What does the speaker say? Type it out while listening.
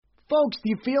Folks, do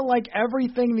you feel like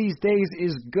everything these days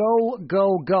is go,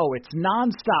 go, go? It's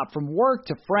nonstop from work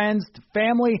to friends to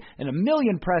family and a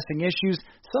million pressing issues.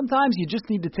 Sometimes you just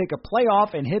need to take a play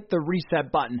off and hit the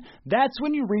reset button. That's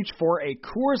when you reach for a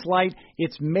Coors Light.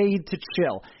 It's made to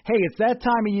chill. Hey, it's that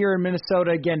time of year in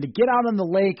Minnesota again to get out on the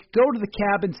lake, go to the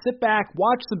cabin, sit back,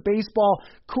 watch the baseball.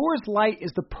 Coors Light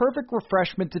is the perfect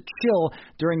refreshment to chill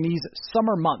during these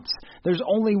summer months. There's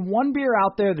only one beer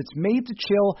out there that's made to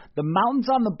chill. The mountains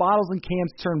on the bottles and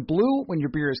cans turn blue when your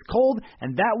beer is cold,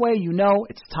 and that way you know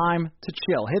it's time to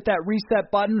chill. Hit that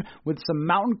reset button with some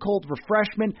mountain cold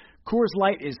refreshment. Coors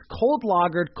Light is cold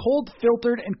lagered, cold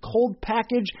filtered, and cold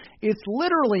packaged. It's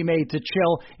literally made to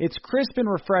chill. It's crisp and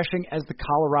refreshing as the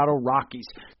Colorado Rockies.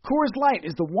 Coors Light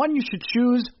is the one you should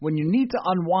choose when you need to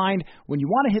unwind, when you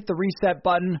want to hit the reset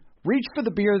button. Reach for the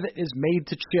beer that is made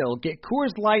to chill. Get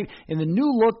Coors Light in the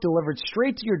new look delivered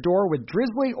straight to your door with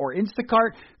Drizzly or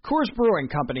Instacart. Coors Brewing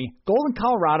Company, Golden,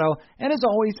 Colorado, and as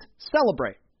always,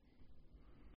 celebrate.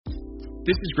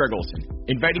 This is Greg Olson,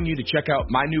 inviting you to check out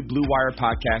my new Blue Wire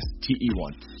podcast,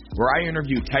 TE1, where I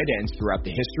interview tight ends throughout the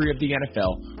history of the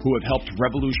NFL who have helped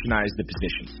revolutionize the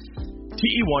position.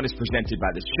 TE1 is presented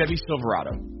by the Chevy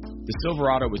Silverado. The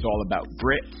Silverado is all about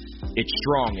grit. It's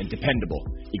strong and dependable,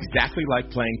 exactly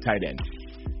like playing tight end.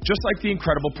 Just like the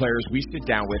incredible players we sit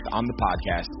down with on the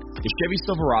podcast, the Chevy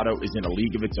Silverado is in a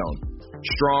league of its own.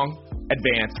 Strong,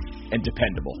 advanced, and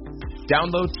dependable.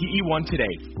 Download TE1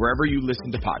 today, wherever you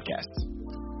listen to podcasts.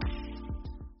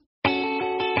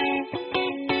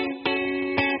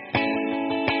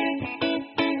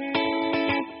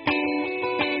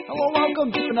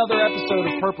 Welcome to another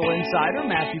episode of Purple Insider.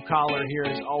 Matthew Collar here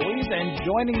as always, and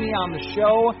joining me on the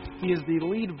show, he is the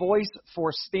lead voice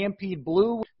for Stampede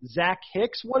Blue, Zach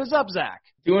Hicks. What is up, Zach?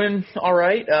 Doing all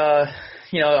right.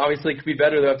 Obviously it could be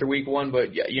better after week one,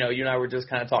 but you and I were just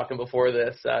kind of talking before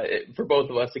this. For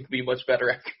both of us, it could be much better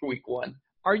after week one.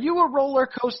 Are you a roller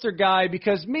coaster guy?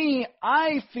 Because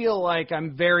I feel like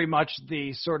I'm very much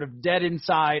the sort of dead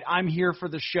inside, I'm here for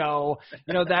the show,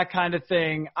 that kind of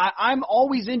thing. I'm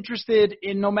always interested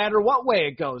in no matter what way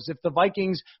it goes. If the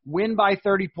Vikings win by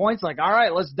 30 points, like, all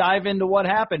right, let's dive into what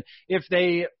happened. If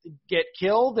they get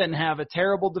killed and have a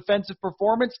terrible defensive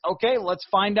performance, okay, let's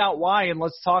find out why and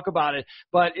let's talk about it.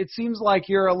 But it seems like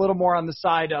you're a little more on the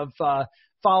side of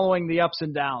following the ups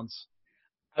and downs.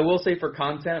 I will say for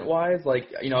content-wise,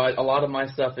 a lot of my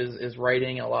stuff is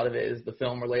writing. A lot of it is the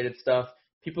film-related stuff.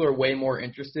 People are way more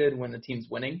interested when the team's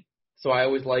winning. So I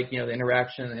always like, the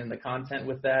interaction and the content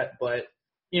with that. But,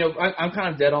 I'm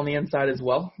kind of dead on the inside as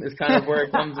well. Is kind of where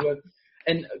it comes with.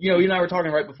 And, you and I were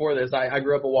talking right before this. I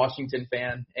grew up a Washington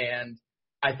fan. And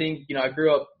I think, I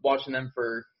grew up watching them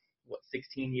for,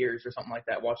 16 years or something like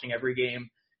that, watching every game.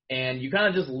 And you kind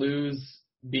of just lose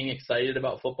being excited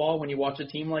about football when you watch a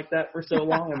team like that for so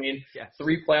long. I mean, yes.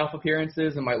 3 playoff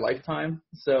appearances in my lifetime.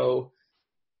 So,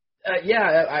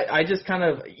 I just kind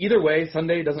of, either way,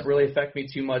 Sunday doesn't really affect me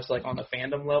too much, like on the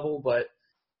fandom level, but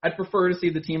I'd prefer to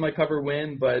see the team I cover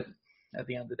win, but at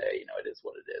the end of the day, it is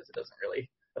what it is. It doesn't really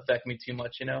affect me too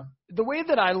much, The way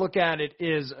that I look at it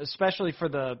is, especially for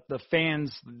the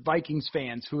fans, Vikings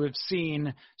fans, who have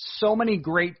seen so many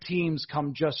great teams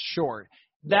come just short.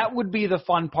 That would be the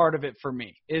fun part of it for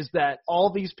me, is that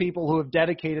all these people who have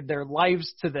dedicated their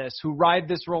lives to this, who ride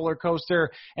this roller coaster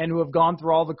and who have gone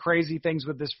through all the crazy things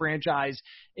with this franchise,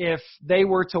 if they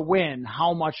were to win,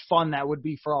 how much fun that would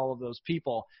be for all of those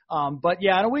people. But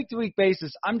on a week-to-week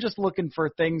basis, I'm just looking for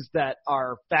things that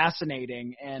are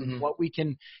fascinating and what we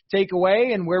can take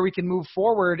away and where we can move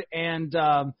forward. And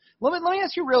let me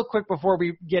ask you real quick before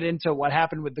we get into what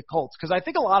happened with the Colts, because I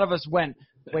think a lot of us went,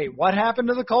 wait, what happened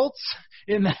to the Colts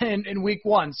in week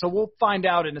one? So we'll find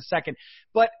out in a second.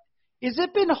 But has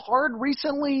it been hard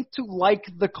recently to like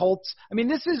the Colts? I mean,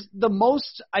 this is the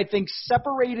most, I think,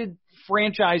 separated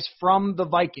franchise from the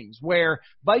Vikings, where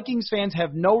Vikings fans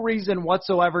have no reason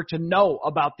whatsoever to know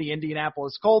about the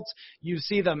Indianapolis Colts. You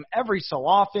see them every so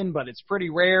often, but it's pretty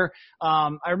rare.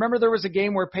 I remember there was a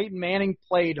game where Peyton Manning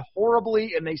played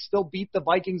horribly and they still beat the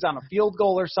Vikings on a field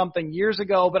goal or something years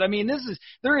ago. But I mean,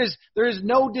 there is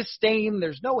no disdain,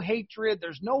 there's no hatred,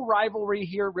 there's no rivalry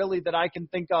here really that I can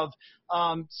think of.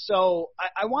 So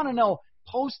I want to know,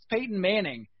 post Peyton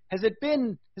Manning, has it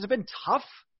been tough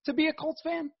to be a Colts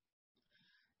fan?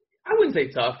 I wouldn't say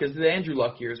tough, because the Andrew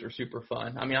Luck years were super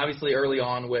fun. I mean, obviously early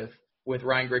on with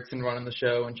Ryan Grigson running the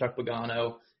show and Chuck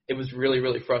Pagano, it was really,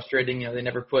 really frustrating. They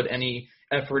never put any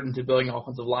effort into building an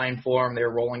offensive line for him. They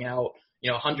were rolling out,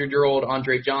 100-year-old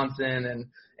Andre Johnson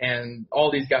and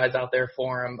all these guys out there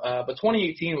for him. But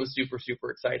 2018 was super, super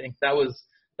exciting. That was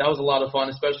a lot of fun,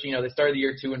 especially, they started the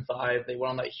year 2-5. They went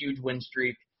on that huge win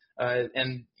streak.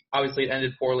 and obviously it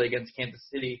ended poorly against Kansas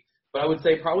City. But I would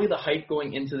say probably the hype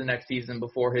going into the next season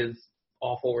before his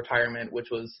awful retirement, which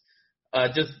was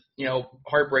just,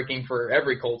 heartbreaking for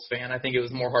every Colts fan. I think it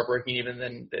was more heartbreaking even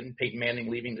than Peyton Manning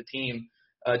leaving the team,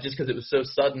 just because it was so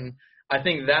sudden. I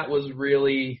think that was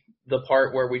really the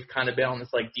part where we've kind of been on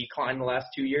this decline the last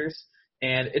 2 years.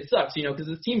 And it sucks, because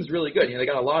this team's really good. They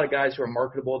got a lot of guys who are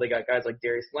marketable. They got guys like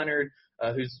Darius Leonard,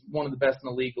 who's one of the best in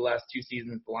the league the last 2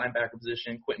 seasons at the linebacker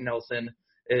position. Quentin Nelson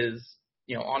is,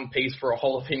 on pace for a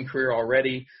Hall of Fame career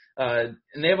already. And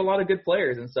they have a lot of good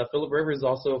players and stuff. Phillip Rivers is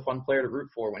also a fun player to root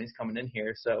for when he's coming in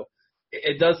here. So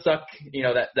it does suck,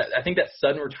 that I think that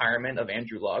sudden retirement of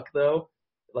Andrew Luck, though,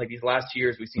 these last 2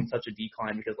 years, we've seen such a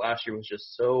decline because last year was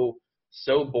just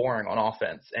so boring on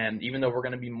offense. And even though we're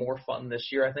going to be more fun this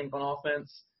year, I think, on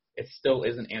offense, it still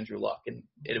isn't Andrew Luck. And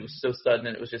it was so sudden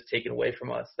and it was just taken away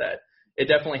from us that it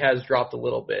definitely has dropped a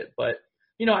little bit. But,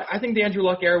 I think the Andrew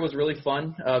Luck era was really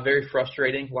fun, very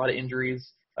frustrating, a lot of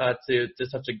injuries to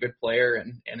such a good player,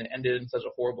 and it ended in such a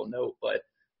horrible note. But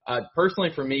personally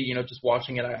for me, just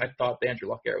watching it, I thought the Andrew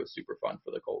Luck era was super fun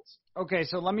for the Colts. Okay,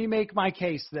 so let me make my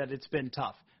case that it's been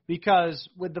tough. Because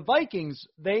with the Vikings,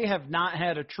 they have not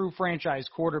had a true franchise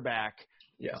quarterback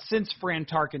since Fran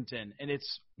Tarkenton, and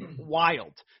it's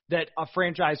wild that a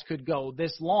franchise could go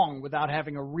this long without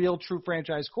having a real true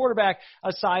franchise quarterback,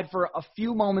 aside for a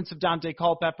few moments of Dante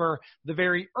Culpepper, the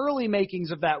very early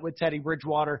makings of that with Teddy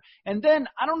Bridgewater. And then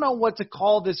I don't know what to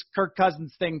call this Kirk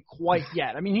Cousins thing quite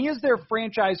yet. I mean, he is their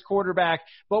franchise quarterback,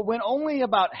 but when only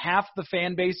about half the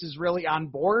fan base is really on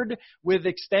board with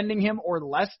extending him, or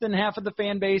less than half of the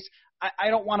fan base,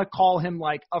 I don't want to call him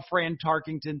like a Fran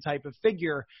Tarkenton type of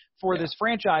figure for this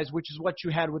franchise, which is what you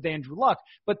had with Andrew Luck.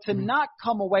 But to not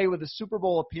come away with a Super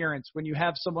Bowl appearance when you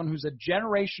have someone who's a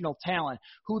generational talent,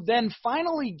 who then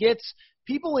finally gets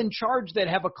people in charge that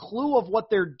have a clue of what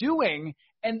they're doing,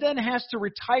 and then has to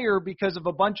retire because of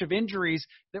a bunch of injuries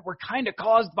that were kind of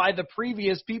caused by the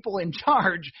previous people in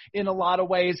charge in a lot of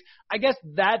ways, I guess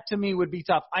that to me would be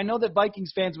tough. I know that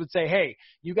Vikings fans would say, hey,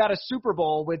 you got a Super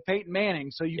Bowl with Peyton Manning,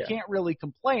 so you can't really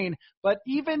complain. But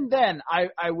even then,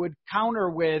 I would counter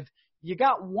with, you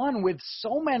got one with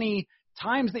so many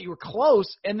times that you were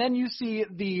close, and then you see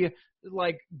the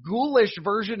ghoulish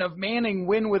version of Manning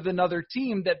win with another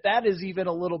team, that is even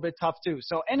a little bit tough too.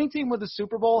 So any team with a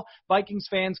Super Bowl, Vikings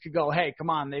fans could go, hey, come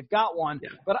on, they've got one. Yeah.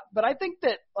 But I think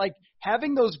that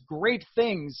having those great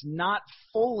things not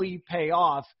fully pay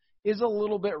off is a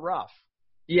little bit rough.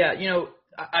 Yeah,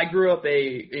 I grew up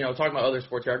talking about other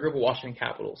sports here, I grew up a Washington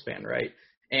Capitals fan, right?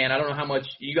 And I don't know how much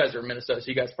you guys are in Minnesota, so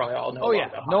you guys probably all know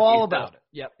about hockey. Know all about it.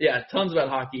 Yep. Yeah, tons about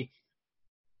hockey.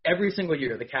 Every single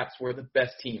year, the Caps were the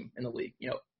best team in the league.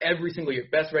 Every single year,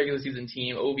 best regular season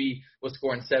team. Ovi was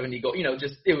scoring 70 goals.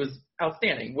 It was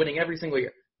outstanding, winning every single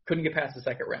year. Couldn't get past the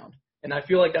second round. And I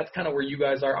feel like that's kind of where you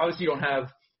guys are. Obviously, you don't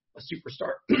have a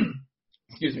superstar.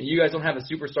 Excuse me. You guys don't have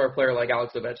a superstar player like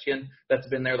Alex Ovechkin that's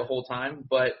been there the whole time.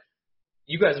 But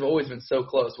you guys have always been so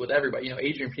close with everybody.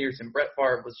 Adrian Peterson, Brett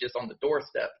Favre was just on the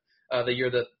doorstep the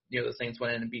year that the Saints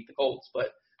went in and beat the Colts. But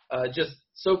just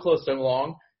so close so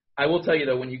long. I will tell you,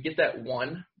 though, when you get that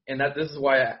one, and this is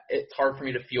why it's hard for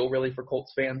me to feel really for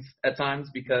Colts fans at times,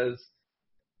 because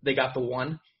they got the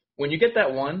one. When you get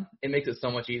that one, it makes it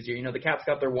so much easier. The Caps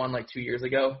got their one 2 years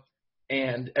ago,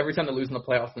 and every time they lose in the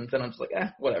playoffs, and then I'm just like,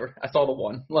 whatever. I saw the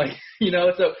one.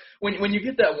 So when you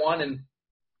get that one, and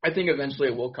I think eventually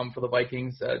it will come for the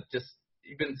Vikings,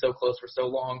 you've been so close for so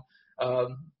long.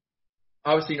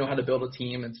 Obviously, you know how to build a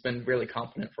team and it's been really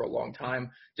confident for a long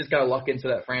time. Just got to luck into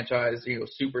that franchise,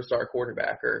 superstar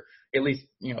quarterback, or at least,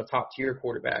 top-tier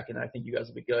quarterback, and I think you guys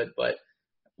will be good. But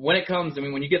when it comes,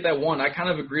 when you get that one, I kind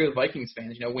of agree with Vikings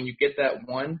fans. When you get that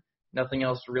one, nothing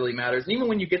else really matters. And even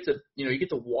when you get to, you get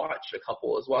to watch a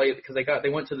couple as well, because they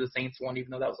went to the Saints one, even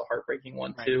though that was a heartbreaking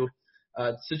one too.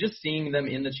 So just seeing them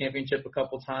in the championship a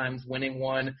couple times, winning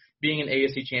one, being in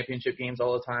AFC championship games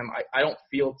all the time, I don't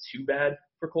feel too bad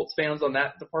for Colts fans on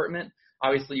that department.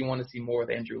 Obviously, you want to see more with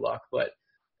Andrew Luck, but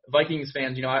Vikings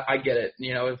fans, I get it.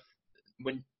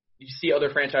 When you see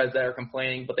other franchises that are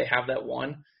complaining, but they have that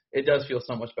one, it does feel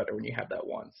so much better when you have that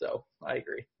one. So I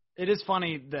agree. It is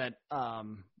funny that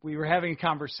we were having a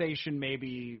conversation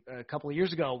maybe a couple of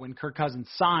years ago when Kirk Cousins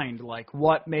signed,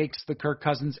 what makes the Kirk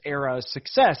Cousins era a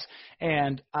success?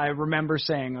 And I remember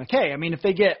saying, hey, if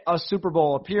they get a Super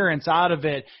Bowl appearance out of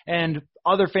it, and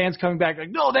other fans coming back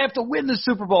like, no, they have to win the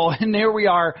Super Bowl. And there we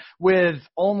are with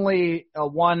only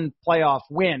one playoff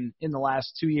win in the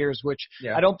last 2 years, which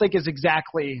I don't think is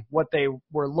exactly what they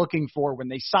were looking for when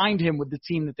they signed him with the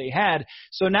team that they had.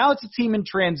 So now it's a team in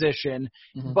transition,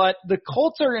 but the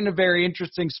Colts are in a very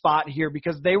interesting spot here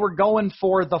because they were going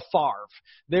for the Favre.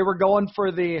 They were going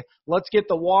for the, let's get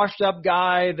the washed up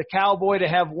guy, the cowboy to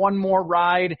have one more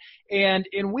ride. And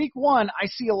in week one, I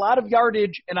see a lot of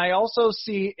yardage, and I also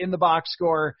see in the box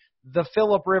score the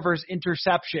Phillip Rivers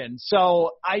interception.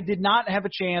 So I did not have a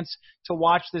chance to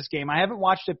watch this game. I haven't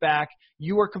watched it back.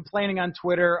 You were complaining on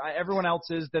Twitter, everyone else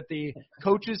is, that the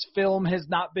coach's film has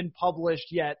not been published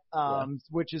yet,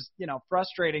 which is,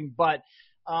 frustrating. But,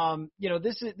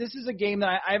 this is a game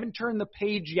that I haven't turned the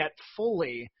page yet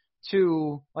fully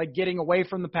to like getting away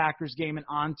from the Packers game and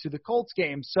on to the Colts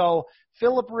game. So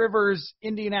Phillip Rivers'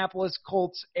 Indianapolis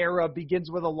Colts era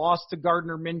begins with a loss to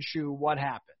Gardner Minshew. What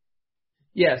happened?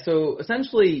 Yeah, so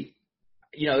essentially,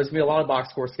 there's going to be a lot of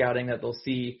box score scouting that they'll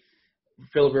see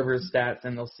Phillip Rivers' stats,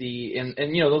 and they'll see, and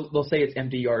they'll say it's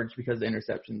empty yards because of the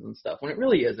interceptions and stuff, when it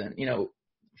really isn't.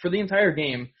 For the entire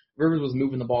game, Rivers was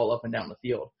moving the ball up and down the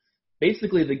field.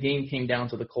 Basically, the game came down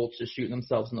to the Colts just shooting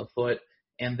themselves in the foot,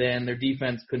 and then their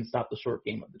defense couldn't stop the short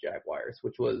game of the Jaguars,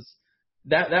 which was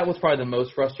that was probably the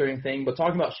most frustrating thing. But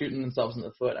talking about shooting themselves in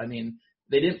the foot, I mean,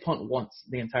 they didn't punt once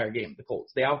the entire game, the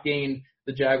Colts. They outgained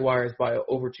the Jaguars by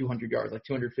over 200 yards, like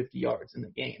 250 yards in the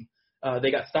game.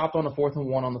 They got stopped on a 4th and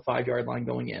 1 on the 5-yard line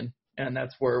going in, and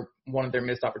that's where one of their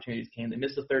missed opportunities came. They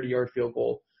missed a 30-yard field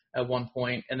goal at one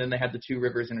point, and then they had the 2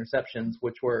 Rivers interceptions,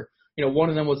 which were, one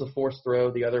of them was a forced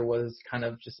throw. The other was kind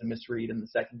of just a misread in the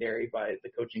secondary by the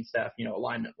coaching staff,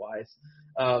 alignment-wise.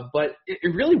 But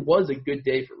it really was a good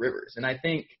day for Rivers, and I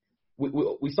think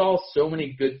we saw so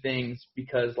many good things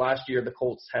because last year the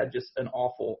Colts had just an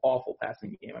awful, awful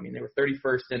passing game. I mean, they were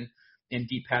 31st in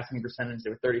deep passing percentage.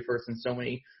 They were 31st in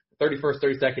 31st,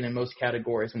 32nd in most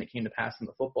categories when it came to passing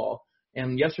the football.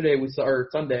 And yesterday or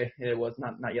Sunday, it was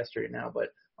not yesterday now, but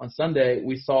on Sunday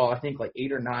we saw, I think, like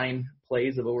 8 or 9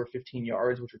 plays of over 15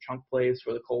 yards, which were chunk plays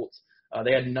for the Colts.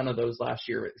 They had none of those last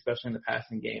year, especially in the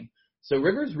passing game. So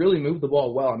Rivers really moved the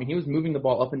ball well. I mean, he was moving the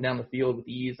ball up and down the field with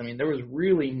ease. I mean, there was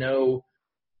really no,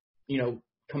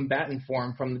 combatant for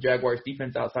him from the Jaguars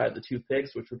defense outside of the 2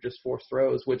 picks, which were just forced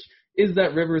throws, which is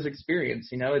that Rivers experience.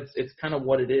 It's kind of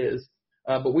what it is.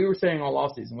 But we were saying all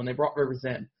offseason when they brought Rivers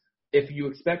in, if you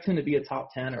expect him to be a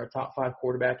top 10 or a top 5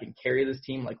 quarterback and carry this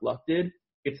team like Luck did,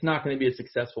 it's not going to be a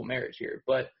successful marriage here.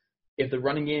 But if the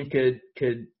running game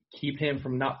could keep him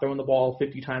from not throwing the ball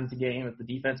 50 times a game, if the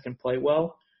defense can play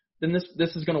well, then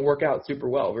this is going to work out super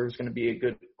well. Rivers is going to be a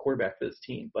good quarterback for this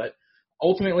team. But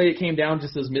ultimately, it came down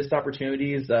just those missed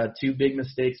opportunities, 2 big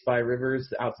mistakes by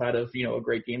Rivers outside of, a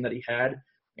great game that he had.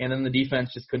 And then the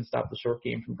defense just couldn't stop the short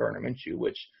game from Gardner Minshew,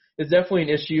 which is definitely an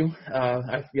issue.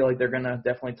 I feel like they're going to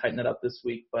definitely tighten it up this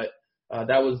week. But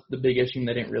that was the big issue, and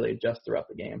they didn't really adjust throughout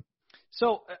the game.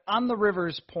 So on the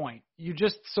Rivers point, you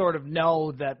just sort of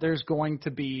know that there's going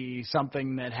to be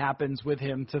something that happens with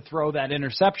him to throw that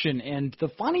interception. And the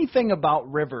funny thing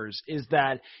about Rivers is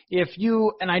that if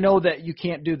you, and I know that you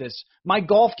can't do this, my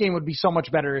golf game would be so much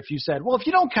better if you said, well, if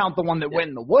you don't count the one that went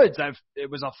in the woods,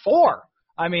 it was a 4.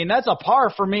 I mean, that's a par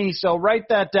for me, so write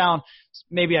that down.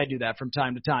 Maybe I do that from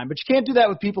time to time, but you can't do that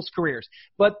with people's careers.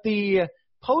 But the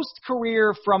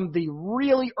post-career from the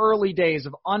really early days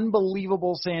of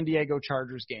unbelievable San Diego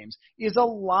Chargers games is a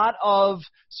lot of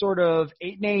sort of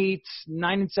 8-8,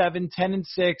 9-7,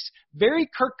 10-6, very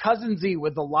Kirk Cousins-y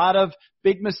with a lot of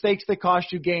big mistakes that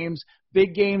cost you games,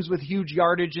 big games with huge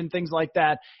yardage and things like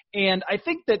that. And I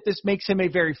think that this makes him a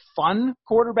very fun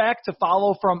quarterback to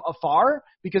follow from afar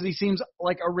because he seems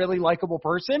like a really likable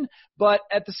person. But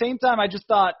at the same time, I just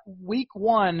thought week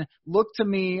one looked to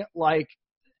me like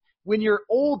when you're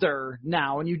older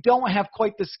now and you don't have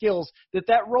quite the skills,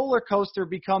 that roller coaster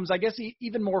becomes, I guess,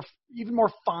 even more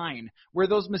fine, where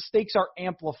those mistakes are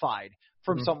amplified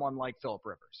from someone like Phillip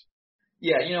Rivers.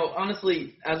 Yeah,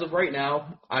 honestly, as of right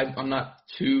now, I'm not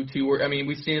too worried. I mean,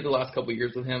 we've seen it the last couple of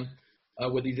years with him,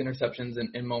 with these interceptions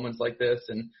and moments like this.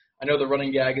 And I know the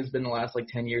running gag has been the last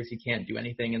 10 years. He can't do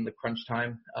anything in the crunch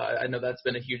time. I know that's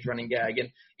been a huge running gag. And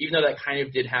even though that kind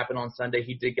of did happen on Sunday,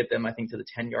 he did get them, I think, to the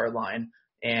 10-yard line.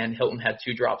 And Hilton had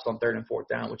 2 drops on 3rd and 4th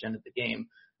down, which ended the game.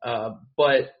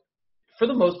 But for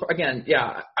the most part, again,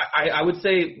 yeah, I would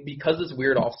say because it's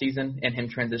weird offseason and him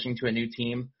transitioning to a new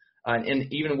team,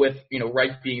 and even with,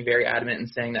 Reich being very adamant and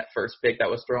saying that first pick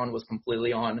that was thrown was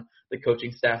completely on the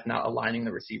coaching staff not aligning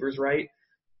the receivers right,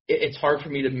 it's hard for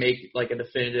me to make a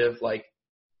definitive,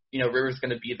 Rivers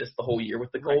going to be this the whole year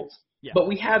with the Colts. Yeah. But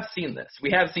we have seen this.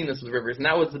 We have seen this with Rivers, and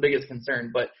that was the biggest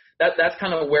concern. But that's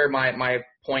kind of where my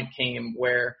point came,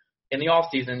 where in the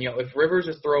offseason, if Rivers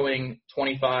is throwing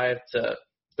 25 to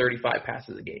 35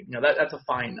 passes a game, that's a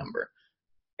fine number.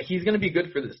 He's going to be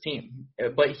good for this team,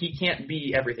 but he can't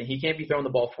be everything. He can't be throwing the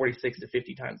ball 46 to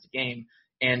 50 times a game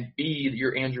and be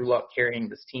your Andrew Luck carrying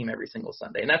this team every single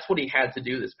Sunday. And that's what he had to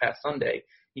do this past Sunday.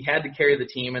 He had to carry the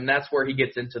team, and that's where he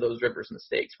gets into those Rivers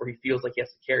mistakes, where he feels like he has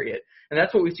to carry it. And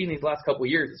that's what we've seen these last couple of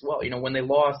years as well. When they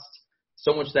lost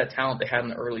so much of that talent they had in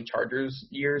the early Chargers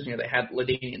years, they had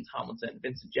LaDainian Tomlinson,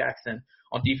 Vincent Jackson.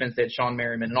 On defense, they had Sean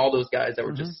Merriman and all those guys that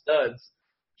were just studs.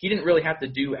 He didn't really have to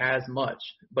do as much,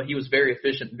 but he was very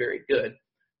efficient and very good.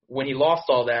 When he lost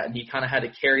all that and he kind of had to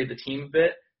carry the team a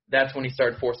bit, that's when he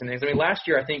started forcing things. I mean, last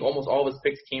year I think almost all of his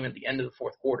picks came at the end of the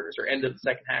fourth quarters or end of the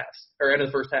second half or end of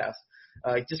the first half,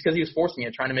 just because he was forcing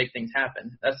it, trying to make things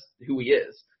happen. That's who he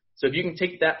is. So if you can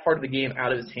take that part of the game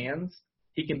out of his hands,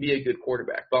 he can be a good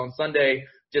quarterback. But on Sunday,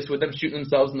 just with them shooting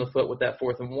themselves in the foot with that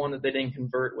 4th and 1 that they didn't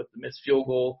convert, with the missed field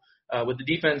goal, with the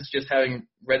defense just having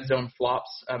red zone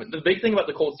flops. The big thing about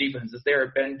the Colts defense is they're a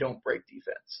bend, don't break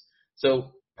defense.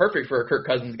 So perfect for a Kirk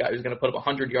Cousins guy who's going to put up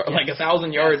 100 yards, like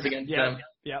 1,000 yards against them.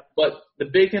 Yep. But the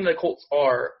big thing that the Colts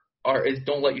is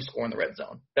don't let you score in the red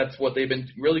zone. That's what they've been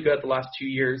really good at the last 2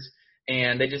 years.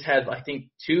 And they just had, I think,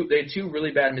 two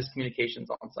really bad miscommunications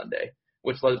on Sunday,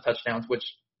 which led to touchdowns, which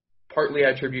partly I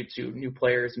attribute to new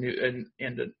players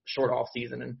and a short off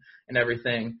season and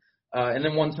everything. And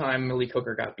then one time Malik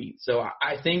Hooker got beat. So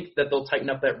I think that they'll tighten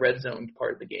up that red zone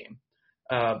part of the game.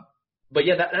 But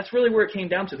yeah, that's really where it came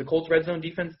down to. The Colts red zone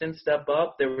defense didn't step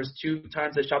up. There was 2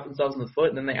 times they shot themselves in the foot,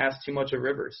 and then they asked too much of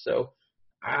Rivers. So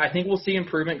I think we'll see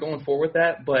improvement going forward with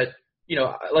that. But,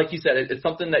 like you said, it's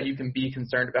something that you can be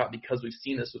concerned about because we've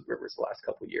seen this with Rivers the last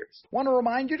couple of years. Want to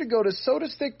remind you to go to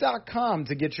sodastick.com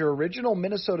to get your original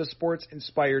Minnesota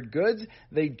sports-inspired goods.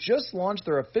 They just launched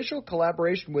their official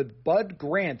collaboration with Bud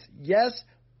Grant. Yes,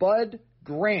 Bud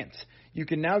Grant. You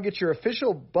can now get your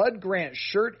official Bud Grant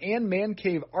shirt and Man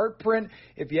Cave art print.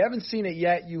 If you haven't seen it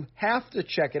yet, you have to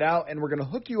check it out, and we're going to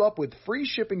hook you up with free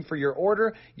shipping for your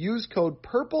order. Use code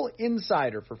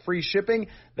PURPLEINSIDER for free shipping.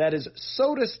 That is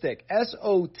SodaStick,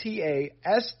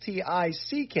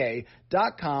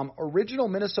 SotaStick.com. Original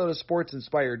Minnesota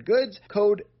sports-inspired goods.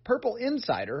 Code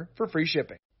PURPLEINSIDER for free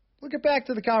shipping. We'll get back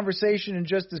to the conversation in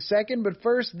just a second, but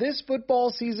first, this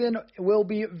football season will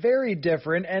be very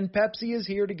different, and Pepsi is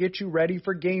here to get you ready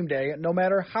for game day, no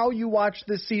matter how you watch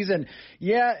this season.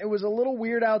 Yeah, it was a little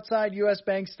weird outside U.S.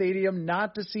 Bank Stadium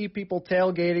not to see people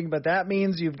tailgating, but that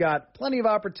means you've got plenty of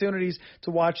opportunities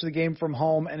to watch the game from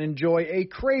home and enjoy a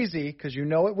crazy, because you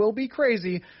know it will be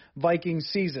crazy, Vikings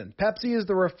season. Pepsi is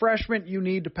the refreshment you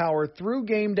need to power through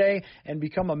game day and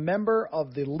become a member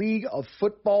of the League of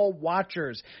Football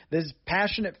Watchers. This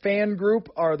passionate fan group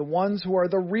are the ones who are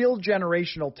the real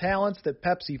generational talents that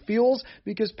Pepsi fuels,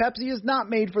 because Pepsi is not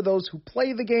made for those who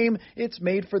play the game, it's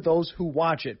made for those who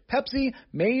watch it. Pepsi,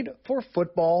 made for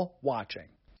football watching.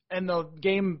 And the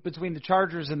game between the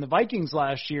Chargers and the Vikings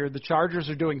last year, the Chargers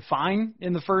are doing fine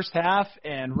in the first half,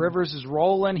 and Rivers is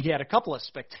rolling. He had a couple of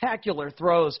spectacular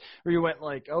throws where you went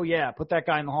like, oh, yeah, put that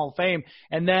guy in the Hall of Fame.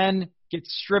 And then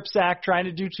gets strip sacked trying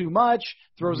to do too much,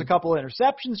 throws a couple of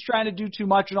interceptions trying to do too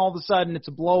much, and all of a sudden it's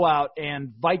a blowout,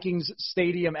 and Vikings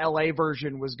Stadium LA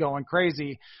version was going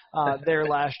crazy there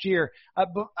last year. But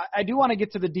I do want to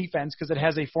get to the defense because it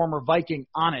has a former Viking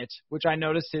on it, which I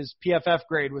noticed his PFF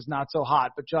grade was not so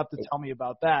hot, but you'll have to tell me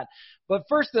about that. But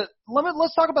first,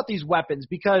 let's talk about these weapons,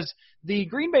 because the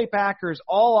Green Bay Packers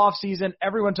all offseason,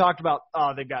 everyone talked about,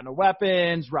 they've got no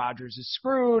weapons, Rodgers is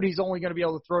screwed, he's only going to be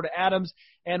able to throw to Adams.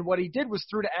 And what he did was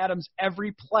threw to Adams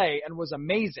every play and was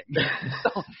amazing.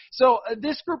 So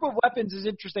this group of weapons is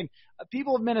interesting.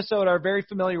 People of Minnesota are very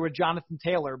familiar with Jonathan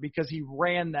Taylor because he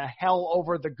ran the hell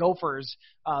over the Gophers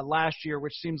last year,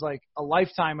 which seems like a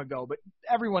lifetime ago. But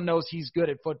everyone knows he's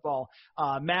good at football.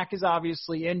 Mack is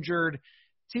obviously injured.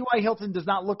 T.Y. Hilton does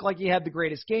not look like he had the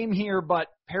greatest game here, but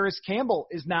Paris Campbell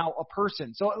is now a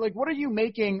person. So, what are you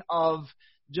making of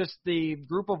just the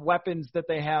group of weapons that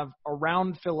they have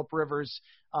around Phillip Rivers,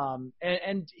 and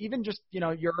even just,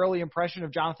 your early impression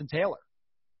of Jonathan Taylor?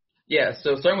 Yeah,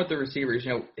 so starting with the receivers,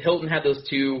 Hilton had those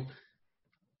 2.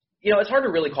 It's hard to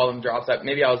really call them drops.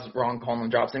 Maybe I was wrong calling them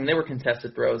drops. I mean, they were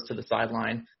contested throws to the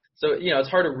sideline. So, it's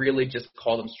hard to really just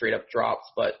call them straight up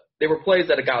drops, but they were plays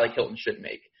that a guy like Hilton should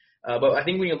make. But I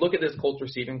think when you look at this Colts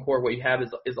receiving core, what you have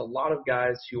is a lot of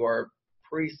guys who are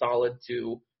pretty solid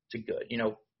to good.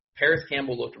 Paris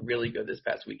Campbell looked really good this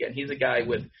past weekend. He's a guy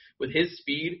with his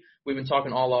speed. We've been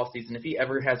talking all offseason. If he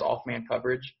ever has off-man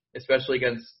coverage, especially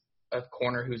against a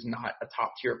corner who's not a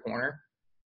top tier corner,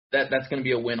 that's going to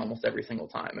be a win almost every single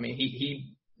time. I mean,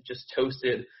 he just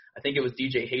toasted, I think it was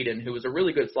DJ Hayden, who was a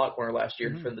really good slot corner last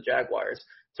year for the Jaguars,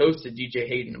 toasted DJ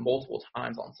Hayden multiple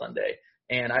times on Sunday.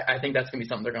 And I think that's going to be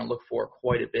something they're going to look for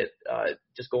quite a bit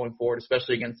just going forward,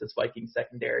 especially against this Vikings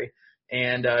secondary.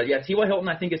 And, T.Y. Hilton,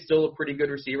 I think, is still a pretty good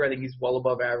receiver. I think he's well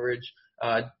above average.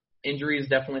 Injuries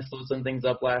definitely slowed some things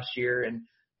up last year.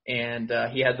 And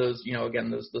he had those,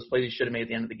 again, those plays he should have made at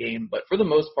the end of the game. But for the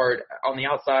most part, on the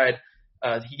outside,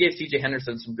 he gave C.J.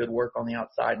 Henderson some good work on the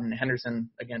outside. And Henderson,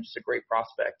 again, just a great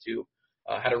prospect who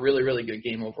had a really, really good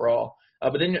game overall.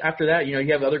 But then after that, you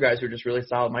have other guys who are just really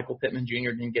solid. Michael Pittman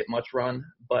Jr. didn't get much run,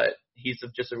 but he's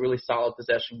just a really solid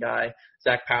possession guy.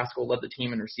 Zach Pascal led the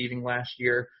team in receiving last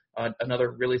year, another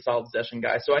really solid possession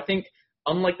guy. So I think,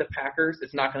 unlike the Packers,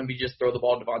 it's not going to be just throw the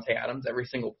ball to Devontae Adams every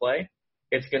single play.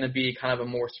 It's going to be kind of a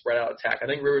more spread out attack. I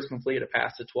think Rivers completed a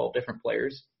pass to 12 different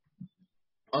players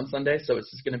on Sunday, so it's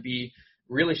just going to be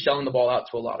really shelling the ball out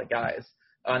to a lot of guys.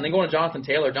 And then going to Jonathan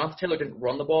Taylor. Jonathan Taylor didn't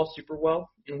run the ball super well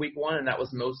in week 1, and that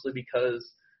was mostly because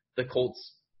the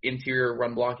Colts' interior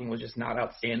run blocking was just not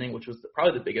outstanding, which was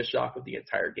probably the biggest shock of the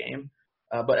entire game.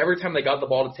 But every time they got the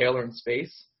ball to Taylor in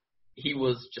space, he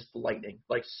was just lightning,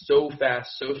 like so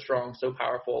fast, so strong, so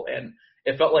powerful. And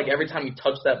it felt like every time he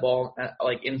touched that ball,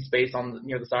 like in space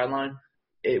near the sideline,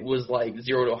 it was like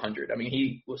 0 to 100. I mean,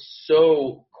 he was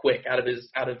so quick out of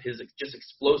his just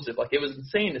explosive. Like, it was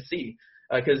insane to see.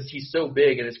 Because he's so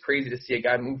big, and it's crazy to see a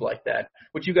guy move like that,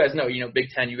 which you guys know, Big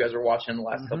Ten, you guys are watching the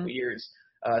last couple of years.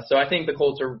 So I think the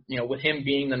Colts are, with him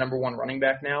being the number 1 running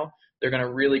back now, they're going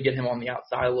to really get him on the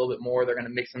outside a little bit more. They're going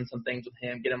to mix in some things with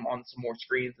him, get him on some more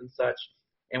screens and such.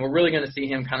 And we're really going to see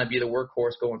him kind of be the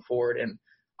workhorse going forward. And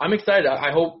I'm excited.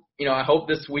 I hope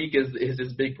this week is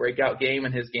his big breakout game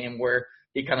and his game where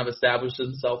he kind of establishes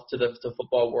himself to the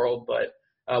football world. But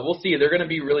we'll see. They're going to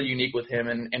be really unique with him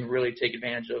and really take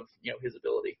advantage of his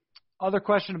ability. Other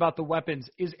question about the weapons.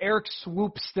 Is Eric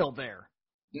Swoop still there?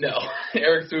 No,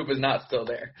 Eric Swoop is not still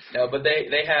there. No, but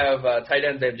they have tight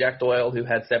ends. They have Jack Doyle, who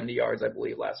had 70 yards, I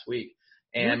believe, last week.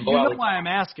 And you know why I'm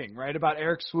asking, right, about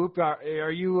Eric Swoop.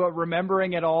 Are you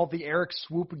remembering at all the Eric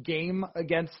Swoop game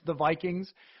against the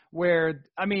Vikings? Where,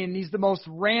 I mean, he's the most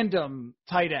random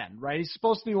tight end, right? He's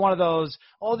supposed to be one of those,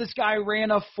 this guy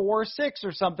ran a 4.6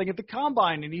 or something at the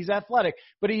combine and he's athletic,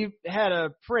 but he had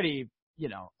a pretty,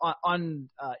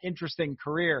 interesting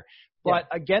career. But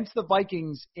against the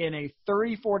Vikings in a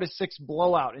 34-6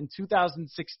 blowout in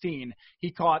 2016, he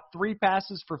caught 3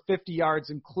 passes for 50 yards,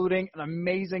 including an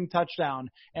amazing touchdown.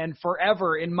 And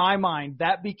forever, in my mind,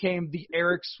 that became the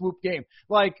Eric Swoop game.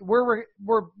 Like, we're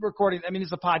recording. I mean,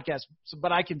 it's a podcast,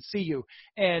 but I can see you.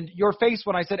 And your face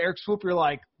when I said Eric Swoop, you're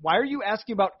like, why are you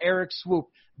asking about Eric Swoop?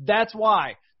 That's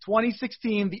why.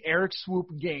 2016, the Eric Swoop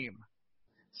game.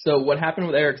 So what happened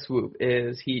with Eric Swoop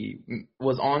is he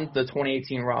was on the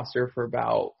 2018 roster for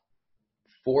about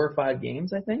 4 or 5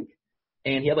 games, I think,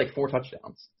 and he had like 4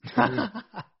 touchdowns. And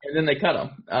then they cut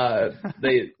him.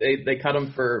 They cut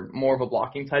him for more of a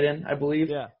blocking tight end, I believe.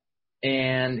 Yeah.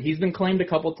 And he's been claimed a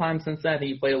couple times since then. I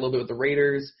think he played a little bit with the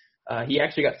Raiders. He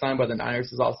actually got signed by the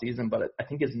Niners this offseason, but I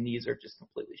think his knees are just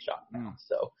completely shot now.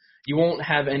 So you won't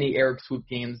have any Eric Swoop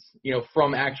games,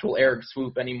 from actual Eric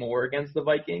Swoop anymore against the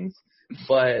Vikings.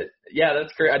 But, yeah,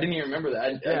 that's great. I didn't even remember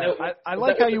that. I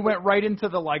like how you went right into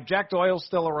the, Jack Doyle's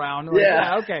still around.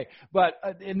 Like, okay. But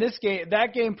in this game,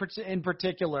 that game in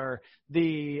particular,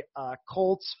 the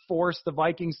Colts forced the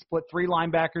Vikings to put 3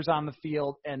 linebackers on the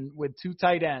field and with 2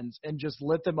 tight ends and just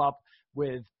lit them up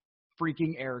with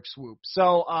freaking Eric Swoop.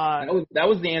 So that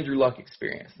was the Andrew Luck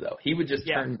experience, though. He would just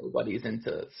turn nobodies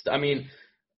into – I mean,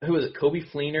 who was it? Kobe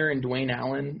Fleener and Dwayne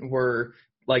Allen were –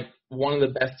 one of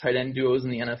the best tight end duos in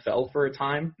the NFL for a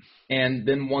time. And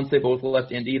then once they both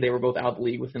left Indy, they were both out of the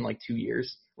league within 2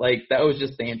 years. That was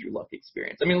just the Andrew Luck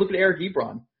experience. I mean, look at Eric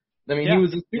Ebron. I mean, he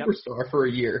was a superstar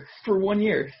for 1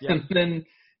 year, and then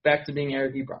back to being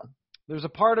Eric Ebron. There's a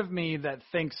part of me that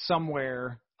thinks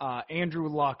somewhere Andrew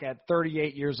Luck at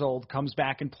 38 years old comes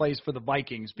back and plays for the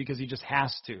Vikings because he just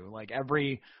has to. Like,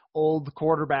 every old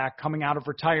quarterback coming out of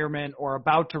retirement or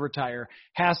about to retire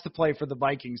has to play for the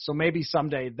Vikings. So maybe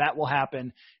someday that will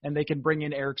happen and they can bring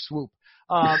in Eric Swoop.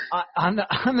 On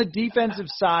the defensive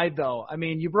side, though, I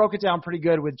mean, you broke it down pretty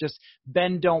good with just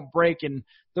bend, don't break. And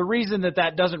the reason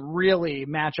that doesn't really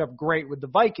match up great with the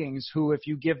Vikings, who, if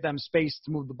you give them space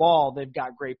to move the ball, they've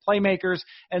got great playmakers.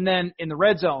 And then in the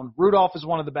red zone, Rudolph is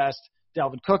one of the best.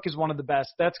 Dalvin Cook is one of the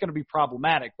best. That's going to be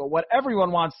problematic. But what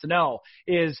everyone wants to know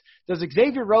is, does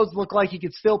Xavier Rhodes look like he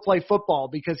could still play football?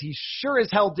 Because he sure as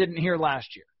hell didn't here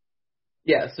last year.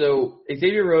 Yeah, so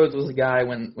Xavier Rhodes was a guy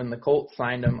when the Colts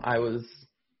signed him, I was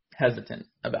hesitant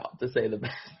about, to say the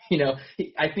best.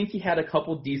 I think he had a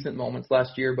couple decent moments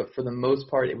last year, but for the most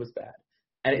part, it was bad.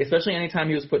 And especially anytime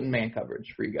he was put in man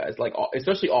coverage for you guys, like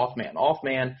especially off man. Off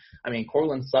man, I mean,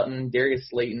 Cortland Sutton, Darius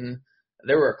Slayton,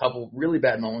 there were a couple really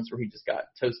bad moments where he just got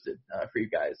toasted for you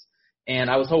guys. And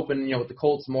I was hoping, with the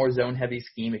Colts' more zone-heavy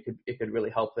scheme, it could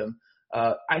really help him.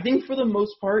 I think for the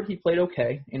most part, he played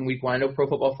okay in week 1. I know Pro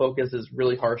Football Focus is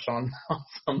really harsh on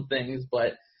some things,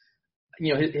 but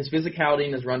his physicality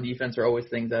and his run defense are always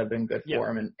things that have been good for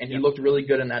him, and he looked really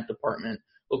good in that department.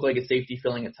 Looked like a safety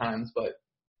filling at times, but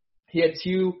he had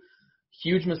 2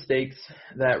 huge mistakes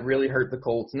that really hurt the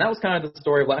Colts, and that was kind of the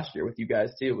story of last year with you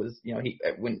guys too. Was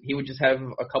he would just have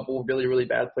a couple really, really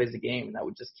bad plays a game, and that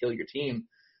would just kill your team.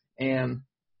 And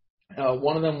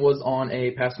one of them was on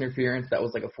a pass interference that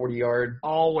was like a 40-yard.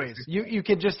 Always, you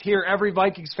could just hear every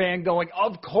Vikings fan going,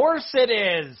 "Of course it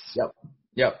is."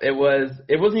 Yep. It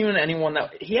wasn't even anyone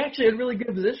that he actually had really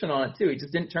good position on it too. He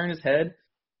just didn't turn his head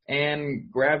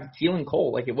and grabbed Keelan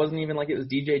Cole. Like it wasn't even like it was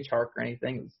DJ Chark or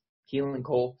anything. It was Keelan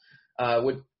Cole,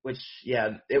 which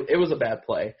it was a bad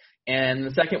play. And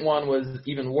the second one was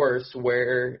even worse,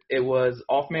 where it was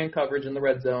off-man coverage in the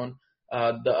red zone.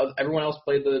 Everyone else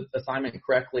played the assignment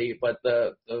correctly, but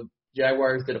the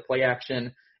Jaguars did a play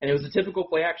action, and it was a typical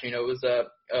play action. It was a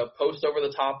post over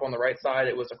the top on the right side.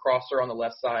 It was a crosser on the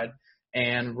left side,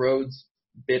 and Rhodes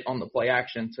bit on the play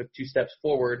action, took 2 steps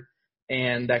forward,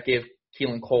 and that gave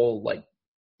Keelan Cole like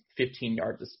 15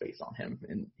 yards of space on him,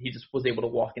 and he just was able to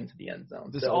walk into the end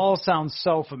zone. This all sounds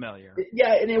so familiar.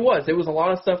 Yeah, and it was. It was a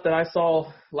lot of stuff that I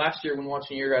saw last year when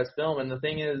watching your guys' film, and the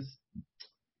thing is,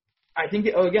 I think,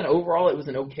 again, overall it was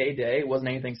an okay day. It wasn't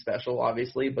anything special,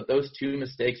 obviously, but those 2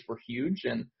 mistakes were huge,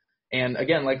 and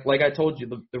again, like I told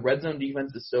you, the red zone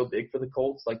defense is so big for the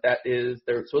Colts. Like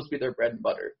they're supposed to be their bread and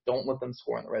butter. Don't let them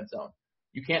score in the red zone.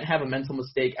 You can't have a mental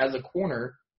mistake as a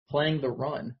corner playing the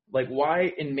run. Like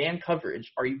why in man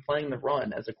coverage are you playing the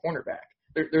run as a cornerback?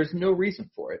 There's no reason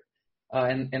for it.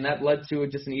 And that led to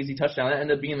just an easy touchdown. That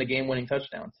ended up being the game-winning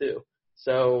touchdown too.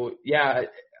 So yeah,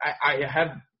 I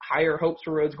have higher hopes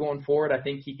for Rhodes going forward. I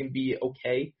think he can be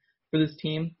okay for this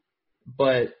team,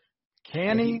 but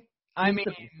can he? I mean,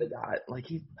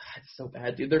 he's so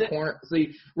bad, dude. Their corner.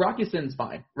 See, Rocky Sin's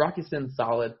fine. Rocky Sin's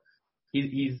solid.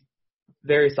 He's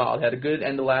very solid. Had a good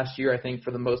end of last year, I think,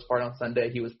 for the most part on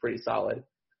Sunday. He was pretty solid.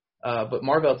 But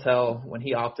Marvell Tell, when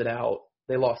he opted out,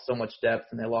 they lost so much depth,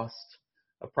 and they lost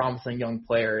a promising young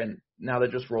player, and now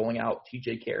they're just rolling out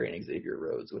T.J. Carey and Xavier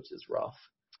Rhodes, which is rough.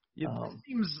 It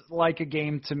seems like a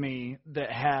game to me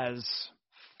that has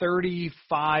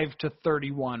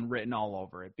 35-31 written all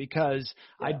over it, because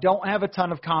I don't have a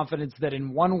ton of confidence that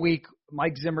in 1 week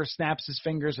Mike Zimmer snaps his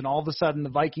fingers and all of a sudden the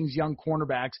Vikings young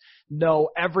cornerbacks know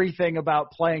everything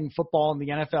about playing football in the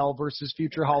NFL versus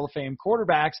future Hall of Fame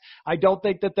quarterbacks. I don't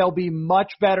think that they'll be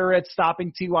much better at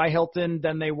stopping T.Y. Hilton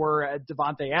than they were at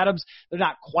Devontae Adams. They're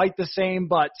not quite the same,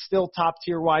 but still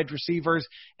top-tier wide receivers.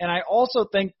 And I also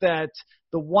think that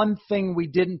the one thing we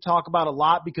didn't talk about a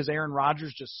lot, because Aaron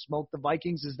Rodgers just smoked the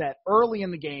Vikings, is that early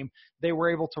in the game they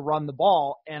were able to run the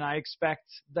ball, and I expect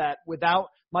that without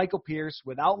Michael Pierce,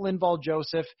 without Linval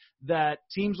Joseph, that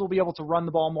teams will be able to run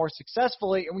the ball more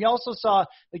successfully. And we also saw,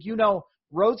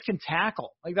 Rhodes can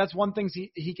tackle. That's one thing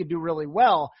he could do really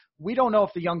well. We don't know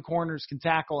if the young corners can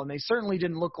tackle, and they certainly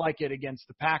didn't look like it against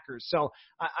the Packers. So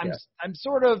I'm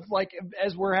sort of like,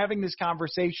 as we're having this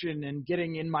conversation and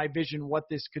getting in my vision what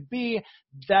this could be,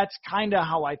 that's kind of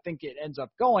how I think it ends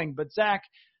up going. But Zach,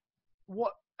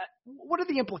 what are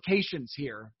the implications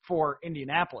here for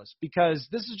Indianapolis? Because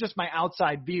this is just my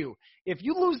outside view. If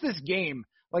you lose this game,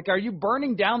 are you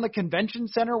burning down the convention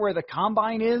center where the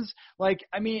combine is?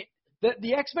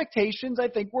 The expectations, I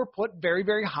think, were put very,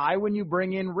 very high when you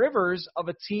bring in Rivers of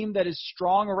a team that is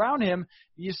strong around him.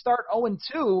 You start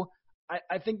 0-2,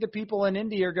 I think the people in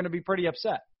Indy are going to be pretty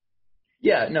upset.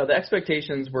 Yeah, no, the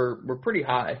expectations were pretty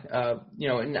high,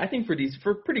 and I think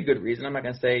for pretty good reason. I'm not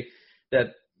going to say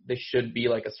that they should be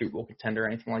like a Super Bowl contender or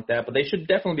anything like that, but they should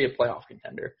definitely be a playoff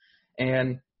contender.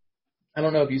 And I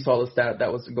don't know if you saw the stat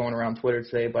that was going around Twitter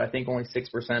today, but I think only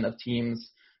 6% of teams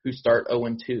who start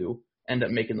 0-2 end up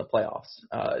making the playoffs,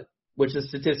 which is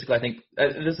statistically, I think,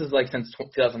 this is since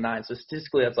 2009, so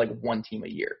statistically that's one team a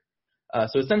year.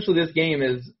 So essentially this game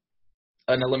is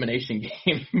an elimination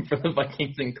game for the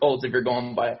Vikings and Colts if you're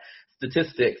going by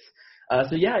statistics.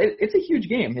 So yeah, it's a huge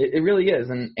game. It really is,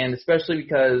 and especially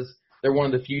because they're one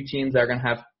of the few teams that are going to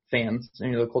have fans.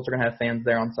 The Colts are going to have fans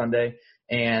there on Sunday,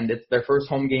 and it's their first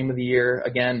home game of the year.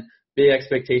 Again, big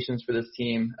expectations for this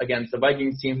team against the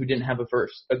Vikings team who didn't have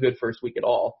a good first week at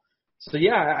all. So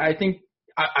yeah, I think.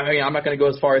 I mean, I'm not going to go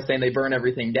as far as saying they burn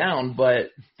everything down,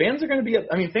 but fans are going to be.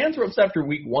 I mean, fans were upset after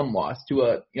week 1 loss to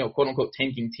a quote unquote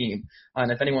tanking team.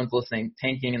 And if anyone's listening,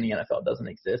 tanking in the NFL doesn't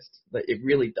exist. But it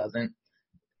really doesn't.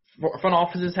 Front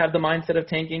offices have the mindset of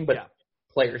tanking, but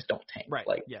players don't tank. Right.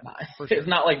 Like, yeah, sure. It's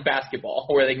not like basketball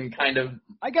where they can kind of.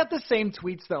 I got the same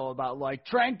tweets though about like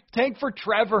tank for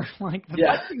Trevor. Like the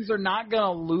Vikings are not going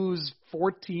to lose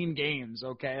 14 games.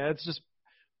 Okay, that's just.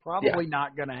 Probably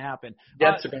not going to happen.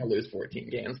 Jets are going to lose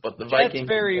 14 games, but the That's Vikings.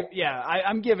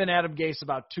 I'm giving Adam Gase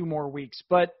about 2 more weeks.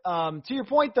 But to your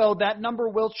point, though, that number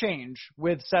will change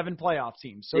with 7 playoff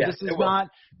teams. So this is not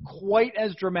quite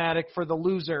as dramatic for the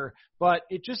loser, but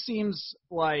it just seems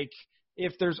like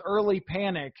if there's early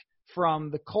panic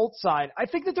from the Colts side, I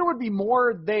think that there would be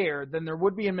more there than there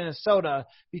would be in Minnesota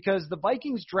because the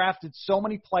Vikings drafted so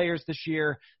many players this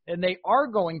year, and they are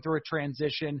going through a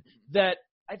transition that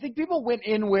I think people went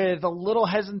in with a little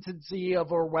hesitancy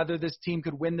over whether this team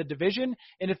could win the division.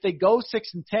 And if they go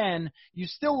 6-10, you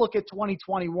still look at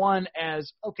 2021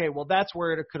 as, okay, well, that's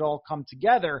where it could all come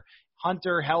together.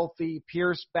 Hunter healthy,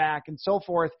 Pierce back, and so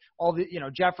forth. All the,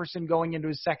 Jefferson going into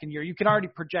his second year. You can already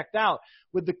project out.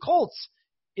 With the Colts,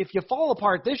 if you fall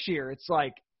apart this year, it's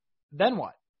like, then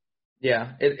what?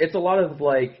 Yeah, it's a lot of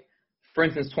like, for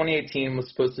instance, 2018 was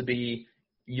supposed to be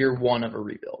year 1 of a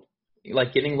rebuild.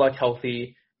 Like getting Luck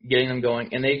healthy, getting them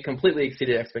going, and they completely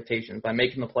exceeded expectations by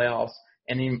making the playoffs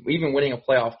and even winning a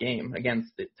playoff game against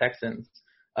the Texans.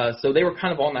 So they were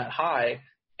kind of on that high,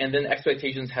 and then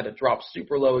expectations had to drop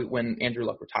super low when Andrew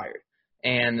Luck retired.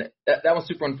 And that was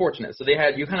super unfortunate. So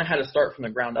you kind of had to start from the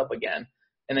ground up again.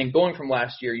 And then going from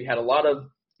last year, you had a lot of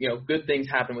good things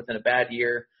happen within a bad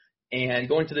year. And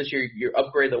going to this year, you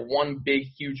upgrade the one big,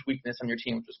 huge weakness on your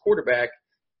team, which was quarterback.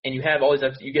 And you have all these,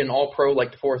 you get an all-pro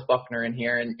like DeForest Buckner in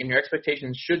here, and your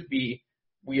expectations should be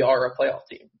we are a playoff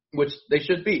team, which they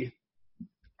should be.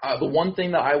 The one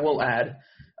thing that I will add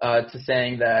to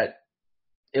saying that,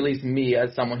 at least me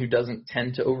as someone who doesn't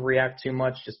tend to overreact too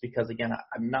much, just because again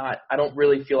I don't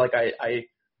really feel like I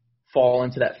fall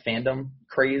into that fandom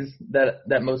craze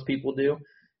that most people do,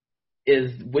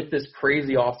 is with this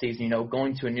crazy offseason,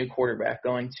 going to a new quarterback,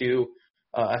 going to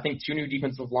I think 2 new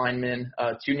defensive linemen,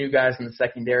 2 new guys in the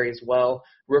secondary as well,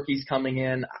 rookies coming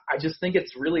in. I just think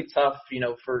it's really tough,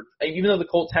 for even though the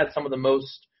Colts had some of the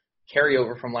most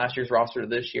carryover from last year's roster to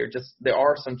this year, just there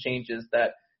are some changes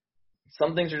that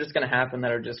some things are just going to happen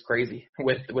that are just crazy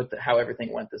with how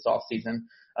everything went this offseason.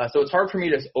 So it's hard for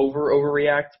me to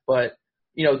overreact, but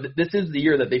this is the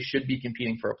year that they should be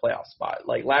competing for a playoff spot.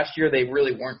 Like last year, they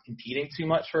really weren't competing too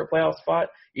much for a playoff spot.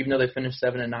 Even though they finished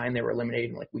 7-9, they were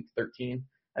eliminated in like week 13,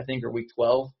 I think, or week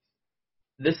 12.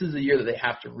 This is the year that they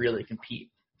have to really compete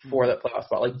for that playoff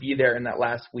spot, like be there in that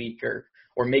last week or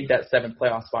make that 7th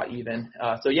playoff spot even.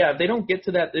 So yeah, if they don't get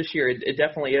to that this year, it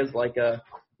definitely is like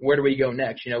where do we go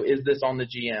next? Is this on the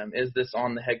GM? Is this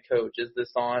on the head coach? Is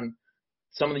this on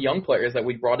some of the young players that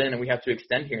we brought in and we have to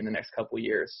extend here in the next couple of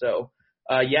years? So.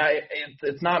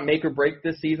 It's not make or break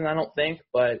this season, I don't think,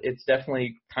 but it's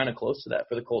definitely kind of close to that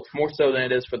for the Colts, more so than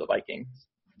it is for the Vikings.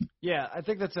 Yeah, I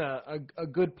think that's a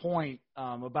good point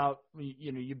about,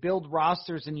 you build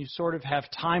rosters and you sort of have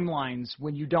timelines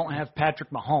when you don't have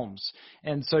Patrick Mahomes.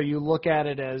 And so you look at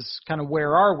it as kind of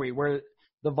where are we? Where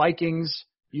the Vikings,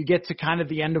 you get to kind of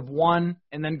the end of one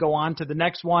and then go on to the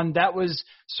next one. That was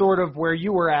sort of where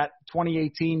you were at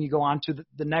 2018. You go on to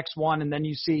the next one, and then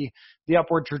you see the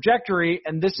upward trajectory,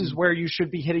 and this is where you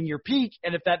should be hitting your peak.